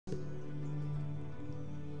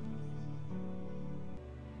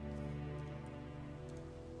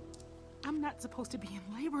not supposed to be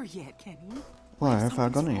in labor yet, Kenny. Why have I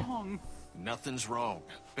gone here? Wrong. Nothing's wrong.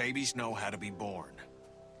 Babies know how to be born.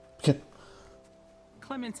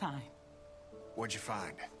 Clementine. What'd you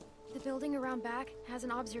find? The building around back has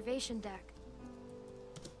an observation deck.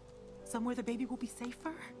 Somewhere the baby will be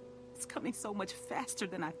safer? It's coming so much faster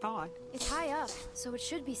than I thought. It's high up, so it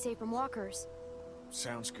should be safe from walkers.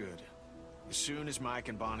 Sounds good. As soon as Mike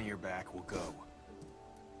and Bonnie are back, we'll go.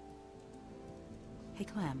 Hey,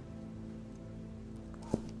 Clem.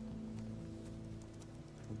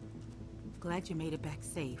 Glad you made it back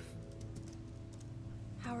safe.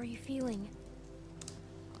 How are you feeling?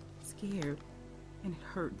 Scared. And it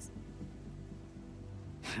hurts.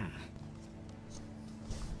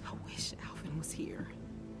 I wish Alvin was here.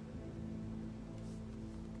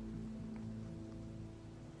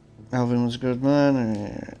 Alvin was a good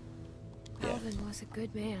man. Alvin was a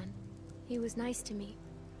good man. He was nice to me,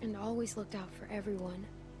 and always looked out for everyone.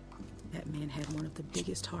 That man had one of the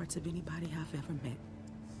biggest hearts of anybody I've ever met.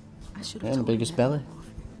 I should And have the told him biggest that belly. more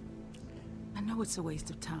often. I know it's a waste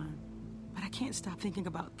of time, but I can't stop thinking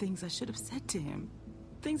about things I should have said to him.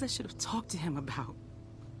 Things I should have talked to him about.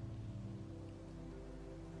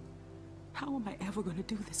 How am I ever going to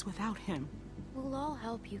do this without him? We'll all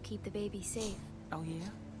help you keep the baby safe. Oh, yeah?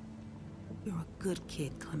 You're a good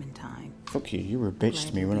kid, Clementine. Fuck you, you were a bitch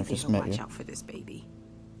to me when I first met Watch you. out for this baby.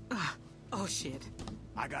 Oh, shit.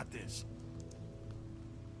 I got this.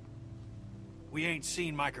 We ain't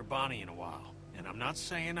seen Mike or Bonnie in a while, and I'm not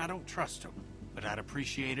saying I don't trust them, but I'd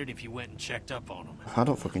appreciate it if you went and checked up on them. I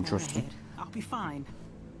don't fucking Go trust him. ahead. I'll be fine.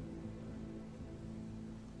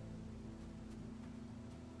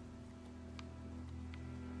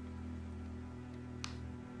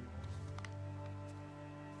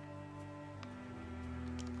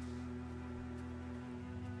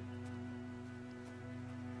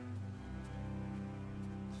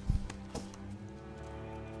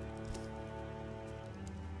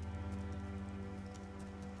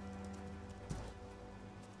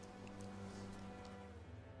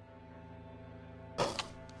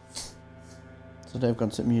 So they've gone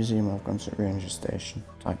to the museum, I've gone to the ranger station.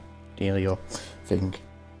 Type dealio thing.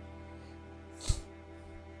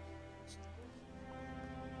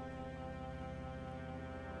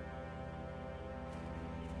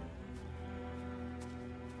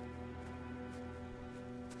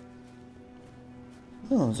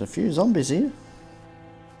 Oh, there's a few zombies here.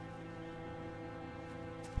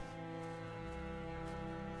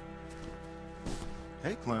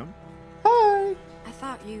 Hey, Clem. Hi! I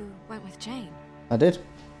thought you went with Jane. I did.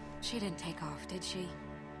 She didn't take off, did she?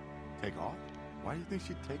 Take off? Why do you think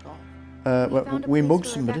she'd take off? Found a we place mugged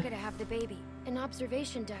for somebody. Rebecca to have the baby. An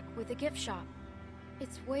observation deck with a gift shop.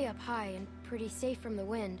 It's way up high and pretty safe from the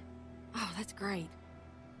wind. Oh, that's great.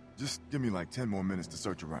 Just give me like 10 more minutes to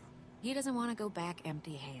search around. He doesn't want to go back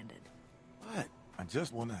empty-handed. What? I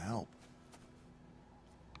just want to help.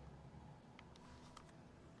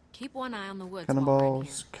 Keep one eye on the woods while we're in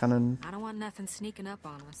Cannonballs, here. cannon. I don't want nothing sneaking up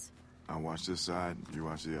on us. I'll watch this side, you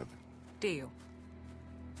watch the other. Deal.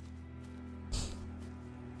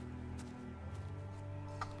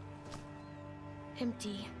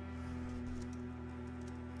 Empty.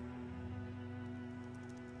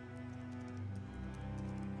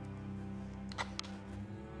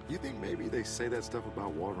 You think maybe they say that stuff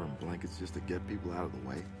about water and blankets just to get people out of the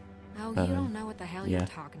way? Oh, you don't know what the hell yeah. you're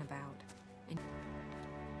talking about. And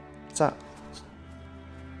What's that?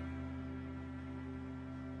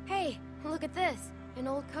 Hey, look at this. An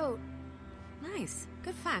old coat. nice.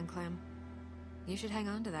 Good find, Clem. You should hang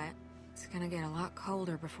on to that. It's gonna get a lot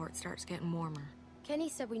colder before it starts getting warmer. Kenny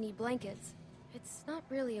said we need blankets. It's not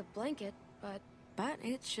really a blanket, but... But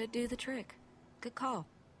it should do the trick. Good call.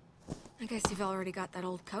 I guess you've already got that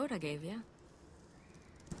old coat I gave you.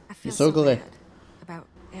 I feel It's ugly. bad about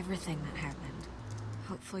everything that happened.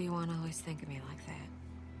 Hopefully you won't always think of me like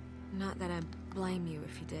that. Not that I blame you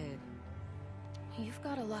if you did. You've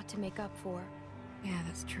got a lot to make up for. Yeah,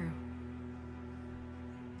 that's true.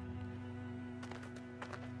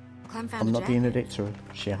 Clem found I'm a not being a jacket. dick to her.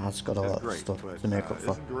 She has got a That's lot of great, stuff but to make up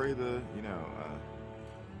for. isn't Gray the,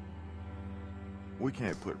 we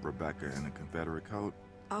can't put Rebecca in a Confederate coat.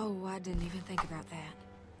 Oh, I didn't even think about that.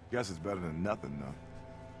 Guess it's better than nothing, though.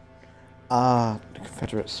 Ah, the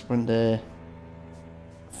Confederates, weren't they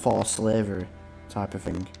forced slavery type of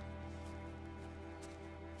thing?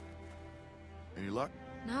 Any luck?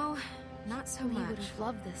 No, not so We much. would have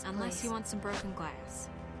loved this Unless place. you want some broken glass.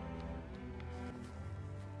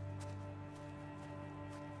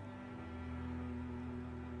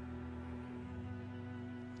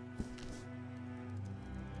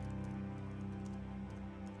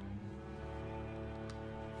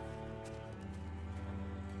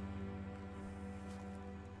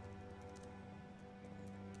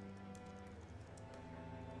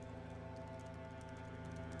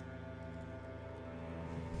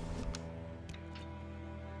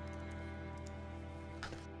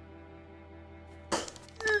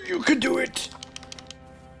 You can do it!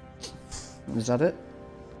 Is that it?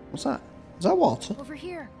 What's that? Is that water? Over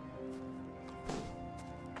here.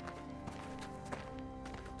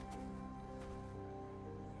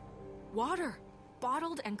 Water.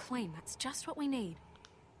 Bottled and clean. That's just what we need.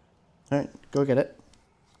 Alright, go get it.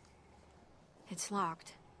 It's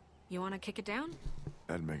locked. You want to kick it down?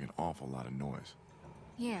 That'd make an awful lot of noise.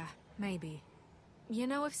 Yeah, maybe. You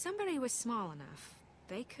know, if somebody was small enough,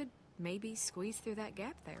 they could maybe squeeze through that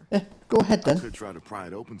gap there. Yeah, go ahead I then. could try to pry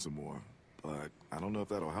it open some more, but I don't know if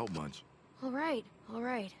that'll help much. All right.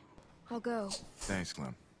 I'll go. Thanks,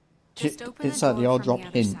 Clem. Just open It's the like they door all from drop the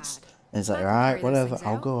other hints. side. And it's like, Might right, carry those whatever, things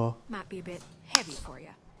I'll out. go. Might be a bit heavy for you.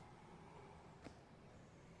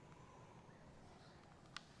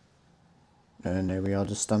 And there we are,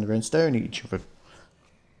 just standing around staring at each other.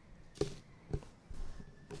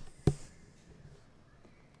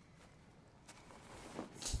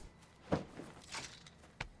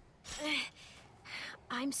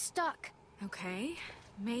 I'm stuck. Okay,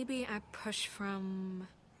 maybe I push from...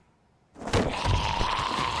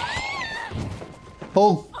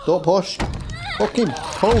 Pull! Don't push! Fuck him!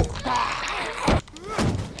 Pull!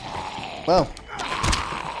 Well.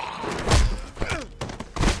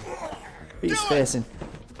 He's facing.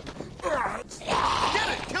 Get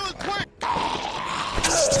it! Kill it quick!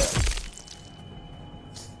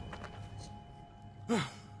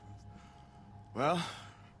 Well,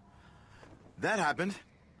 that happened.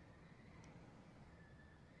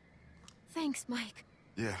 Thanks, Mike.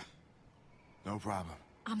 Yeah, no problem.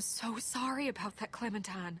 I'm so sorry about that,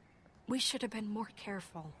 Clementine. We should have been more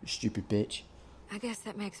careful. You stupid bitch. I guess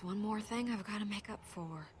that makes one more thing I've got to make up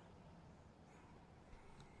for.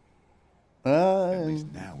 At least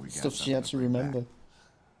now we got Stuff she something had to to bring back. remember.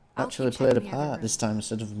 I'll Actually keep played a checking the other part room. this time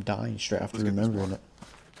instead of them dying straight after Let's get this remembering water. it.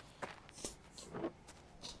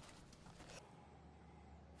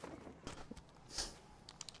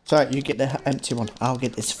 Sorry, you get the empty one. I'll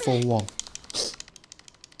get this full one.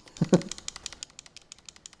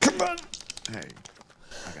 Come on! Hey,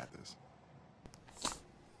 I got this.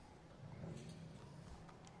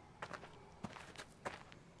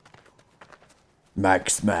 Mag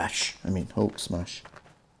smash. I mean, Hulk smash.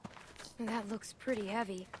 That looks pretty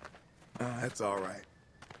heavy. That's all right.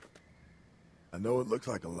 I know it looks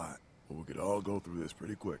like a lot, but we could all go through this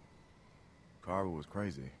pretty quick. Carver was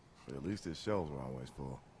crazy, but at least his shelves were always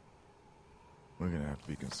full. We're gonna have to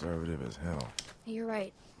be conservative as hell. You're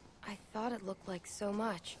right. I thought it looked like so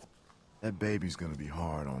much. That baby's gonna be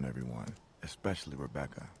hard on everyone, especially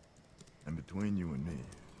Rebecca. And between you and me,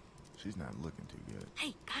 she's not looking too good.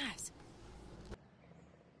 Hey, guys.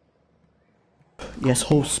 Yes,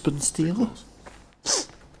 husband steal.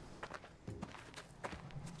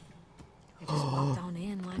 I just walked on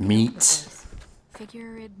in like Meat. an octopus.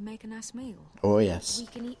 Figure it'd make a nice meal. Oh, yes. We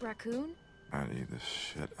can eat raccoon? I'd eat the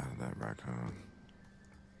shit out of that raccoon.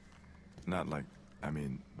 Not like, I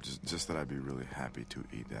mean, just that I'd be really happy to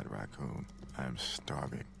eat that raccoon. I am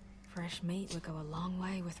starving. Fresh meat would go a long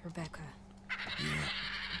way with Rebecca.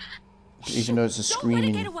 Yeah. Even though it's a Don't let it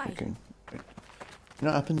screaming get away. raccoon. You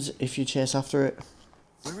know what happens if you chase after it?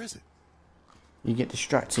 Where is it? You get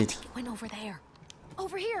distracted. It went over there.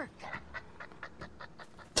 Over here!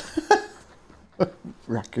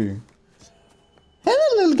 Raccoon.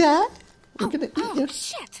 Hello, little guy. We're gonna eat Oh, you.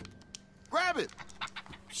 shit! Grab it!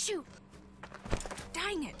 Shoot!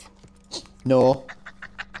 Dang it! No.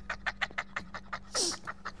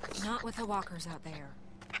 Not with the walkers out there.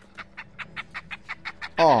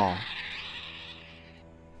 Oh.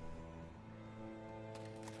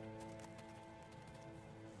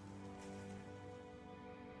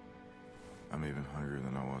 I'm even hungrier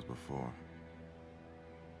than I was before.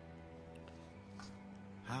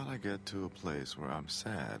 How'd I get to a place where I'm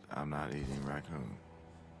sad I'm not eating raccoon?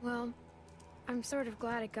 Well, I'm sort of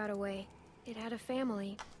glad it got away. It had a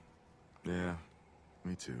family. Yeah,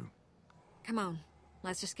 me too. Come on,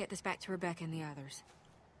 let's just get this back to Rebecca and the others.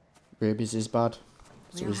 Rabies is bad.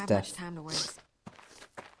 We So don't is have much death. time to waste.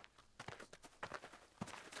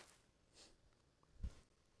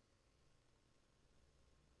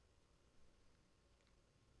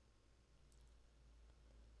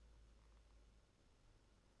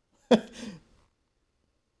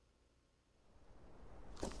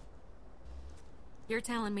 You're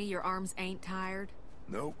telling me your arms ain't tired?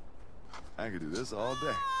 Nope. I could do this all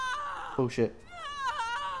day. Bullshit.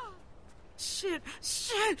 Shit!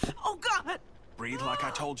 Oh, God! Breathe like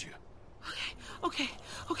I told you. Okay.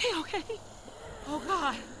 Oh,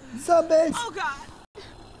 God. Zombies! Oh, God!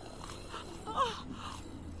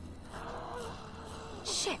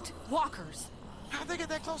 Shit, walkers. How'd they get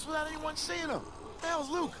that close without anyone seeing them? The hell's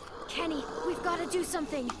Luke? Kenny, we've got to do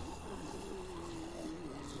something.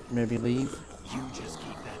 Maybe leave. You just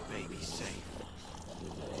keep that baby safe.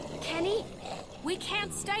 Kenny? We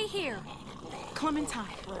can't stay here. Clementine,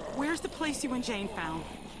 where's the place you and Jane found?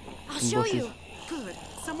 I'll In show bushes. you. Good.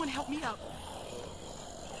 Someone help me up.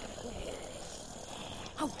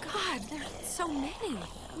 Oh God, there's so many.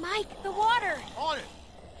 Mike, the water! On it!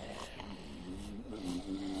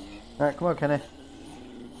 Alright, come on, Kenny.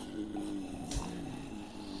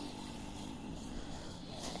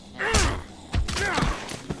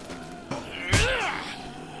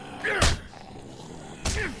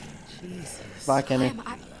 Bye, Kenny. Clem,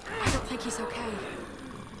 I don't think he's okay.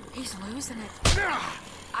 He's losing it.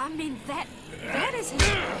 I mean, that is his...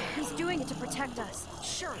 He's doing it to protect us.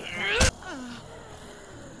 Sure.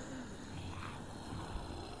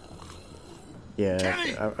 Yeah.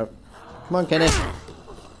 Kenny! Come on, Kenny.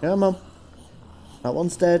 Come on. That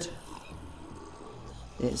one's dead.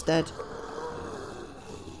 It's dead.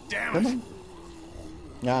 Damn Come it!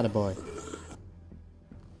 on. Atta boy.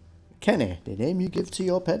 Kenny, the name you give to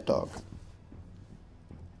your pet dog.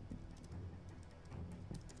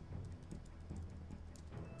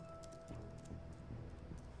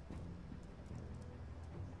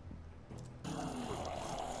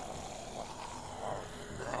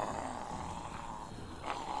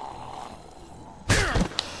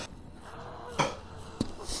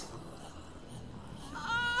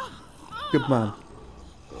 Good man.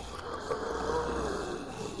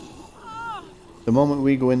 The moment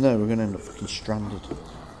we go in there, we're gonna end up fucking stranded.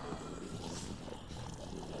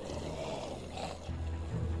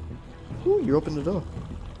 Ooh, you opened the door.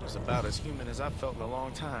 It was about as human as I've felt in a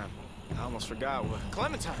long time. I almost forgot what...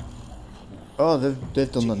 Clementine! Oh,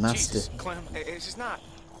 they've done the nasty. Jesus, Clem, it's just not...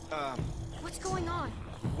 What's going on?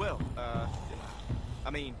 well, I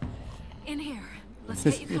mean... In here. Let's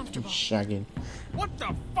get you comfortable. Shagging. What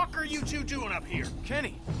the fuck are you two doing up here?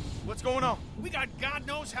 Kenny, what's going on? We got God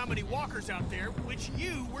knows how many walkers out there, which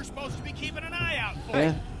you were supposed to be keeping an eye out for.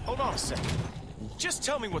 Yeah. Hold on a second. Just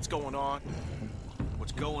tell me what's going on.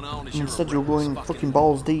 What's going on is you're Instead, a you're reckless going fucking- fucking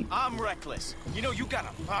balls deep. I'm reckless. You know, you got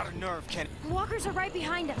a lot of nerve, Kenny. The walkers are right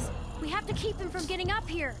behind us. We have to keep them from getting up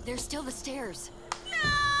here. There's still the stairs.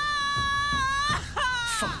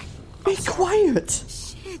 Fuck. Be quiet.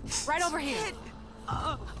 Right over here.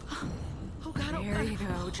 Oh God, oh There God. you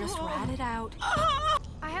go. Just ride it out.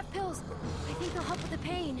 I have pills. I think they'll help with the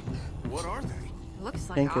pain. What are they? Looks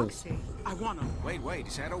like Painkillers. oxy. I want them. Wait,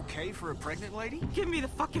 is that okay for a pregnant lady? Give me the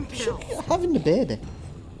fucking pills. You're having the baby.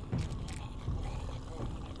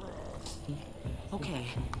 Okay.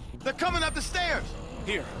 They're coming up the stairs!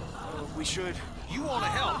 Here, We should... you want to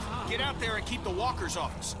help? Get out there and keep the walkers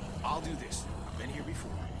off us. I'll do this. I've been here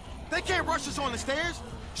before. They can't rush us on the stairs!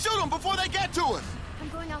 Shoot them before they get to us! I'm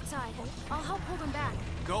going outside. I'll help hold them back.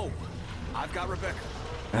 Go. I've got Rebecca.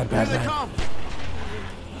 Here they come!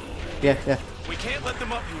 Yeah. We can't let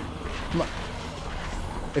them up here. Come on.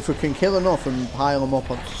 If we can kill enough and pile them up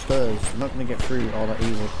onto stairs, we're not going to get through all that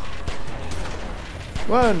easy.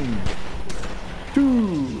 1,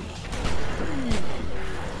 2, 3,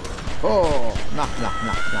 4. Knock.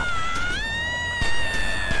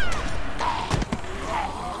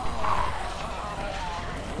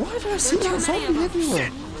 Why do I see that zombie everywhere?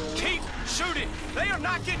 Keep shooting. They are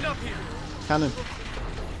not getting up here. Cannon.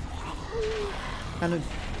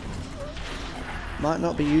 Might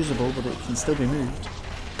not be usable, but it can still be moved.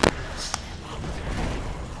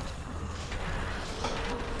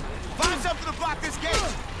 Find something to block this gate!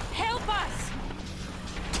 Help us!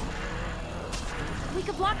 We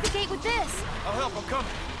could block the gate with this. I'll help. I'm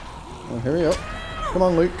coming. Oh, hurry up. Come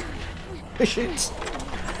on, Luke. Push it.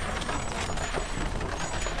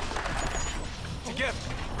 Together.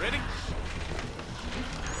 Ready?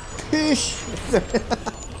 Push.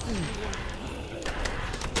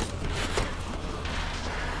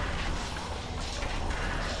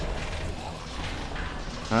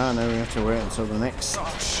 Ah, now we have to wait until the next.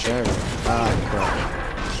 There we go. Ah, crap.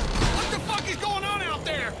 What the fuck is going on out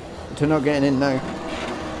there? They're not getting in now.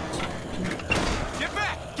 Get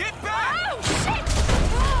back! Get back! Oh,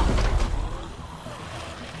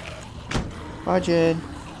 shit! Bye, Jane.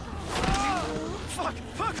 Fuck!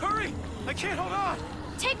 Hurry! I can't hold on.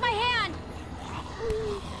 Take my hand.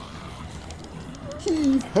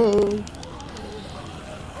 Hee-ho.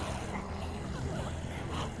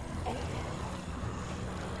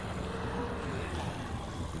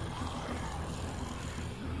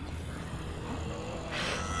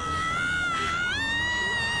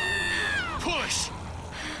 Push!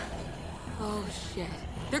 Oh, shit.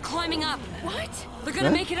 They're climbing up. What? They're gonna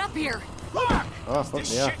Huh? make it up here. Fuck! Oh, fuck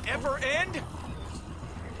This yeah. shit ever end?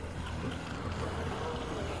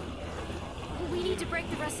 We need to break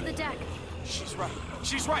the rest of the deck. She's right.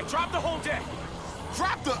 She's right. Drop the whole deck.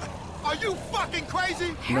 Drop the... Are you fucking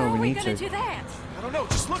crazy? How No, are we we need gonna to. do that? I don't know.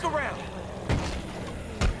 Just look around.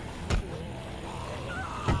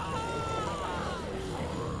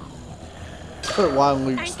 Put wild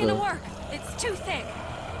loops Ain't gonna though. work. It's too thick.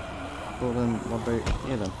 Well then, what about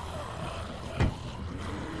here then?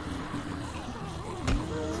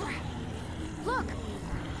 Look!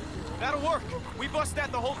 That'll work. We bust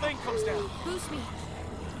that, the whole thing comes down. Boost me.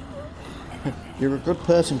 You're a good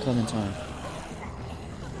person, Clementine.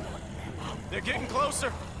 They're getting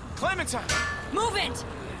closer. Clementine! Move it!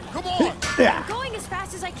 Come on! Yeah. Going as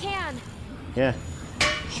fast as I can. Yeah.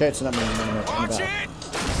 Shouting at me in a minute. I'm Watch back. it!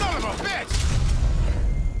 Son of a bitch!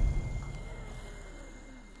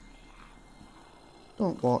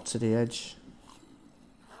 Don't walk to the edge.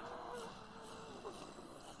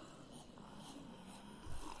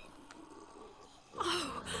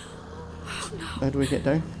 How do we get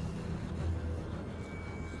down?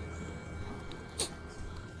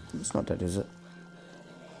 It's not dead, is it?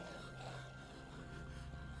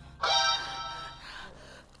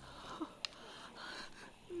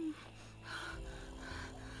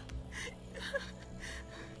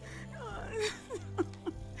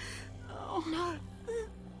 No.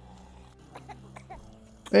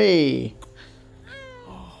 Hey!